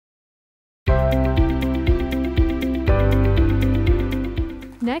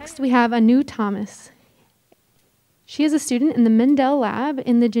Next, we have Anu Thoma. She is a student in the Mendel Lab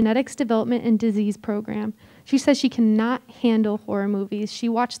in the Genetics Development and Disease program. She says she cannot handle horror movies. She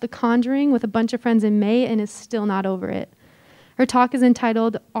watched The Conjuring with a bunch of friends in May and is still not over it. Her talk is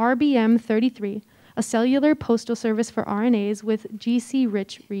entitled RBM 33, a cellular postal service for RNAs with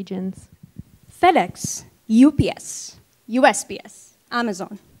GC-rich regions. FedEx, UPS, USPS,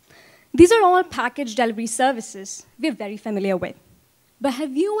 Amazon. These are all package delivery services we're very familiar with. But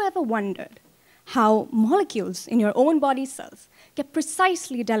have you ever wondered how molecules in your own body cells get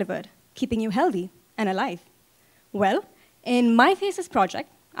precisely delivered, keeping you healthy and alive? Well, in my thesis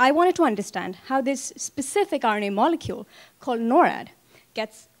project, I wanted to understand how this specific RNA molecule called NORAD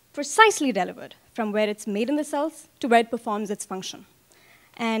gets precisely delivered from where it's made in the cells to where it performs its function.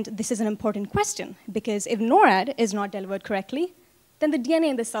 And this is an important question, because if NORAD is not delivered correctly, then the DNA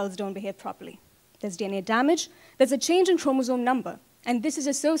in the cells don't behave properly. There's DNA damage, there's a change in chromosome number, and this is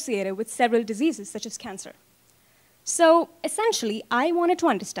associated with several diseases, such as cancer. So essentially, I wanted to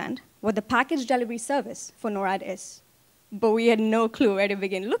understand what the package delivery service for NORAD is. But we had no clue where to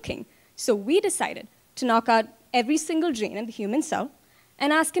begin looking. So we decided to knock out every single gene in the human cell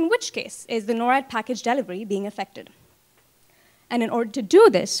and ask in which case is the NORAD package delivery being affected. And in order to do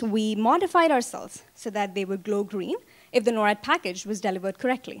this, we modified our cells so that they would glow green if the NORAD package was delivered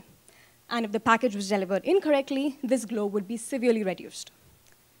correctly. And if the package was delivered incorrectly, this glow would be severely reduced.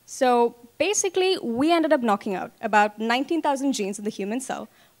 So basically, we ended up knocking out about 19,000 genes in the human cell,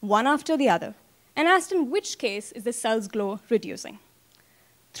 one after the other, and asked in which case is the cell's glow reducing.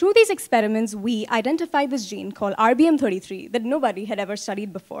 Through these experiments, we identified this gene called RBM33 that nobody had ever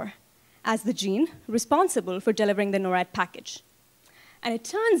studied before as the gene responsible for delivering the NORAD package. And it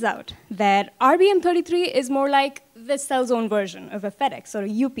turns out that RBM33 is more like the cell's own version of a FedEx or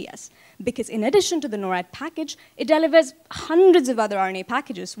a UPS, because in addition to the NORAD package, it delivers hundreds of other RNA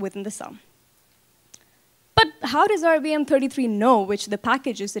packages within the cell. But how does RBM33 know which are the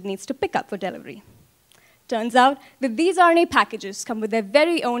packages it needs to pick up for delivery? Turns out that these RNA packages come with their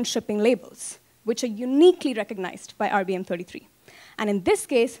very own shipping labels, which are uniquely recognized by RBM33. And in this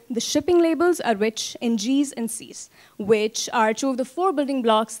case, the shipping labels are rich in G's and C's, which are two of the 4 building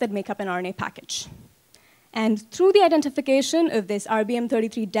blocks that make up an RNA package. And through the identification of this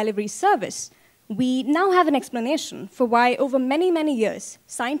RBM33 delivery service, we now have an explanation for why over many, many years,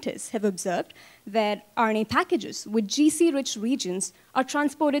 scientists have observed that RNA packages with GC-rich regions are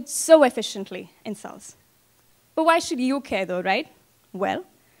transported so efficiently in cells. But why should you care though, right? Well,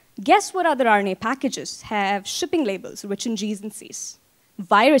 guess what other RNA packages have shipping labels rich in G's and C's?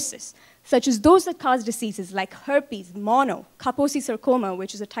 Viruses, such as those that cause diseases like herpes, mono, Kaposi sarcoma,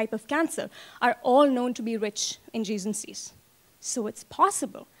 which is a type of cancer, are all known to be rich in G's and C's. So it's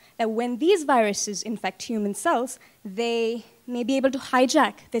possible that when these viruses infect human cells, they may be able to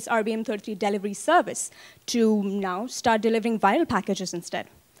hijack this RBM33 delivery service to now start delivering viral packages instead.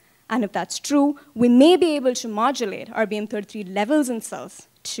 And if that's true, we may be able to modulate RBM33 levels in cells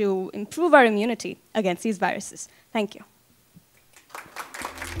to improve our immunity against these viruses. Thank you.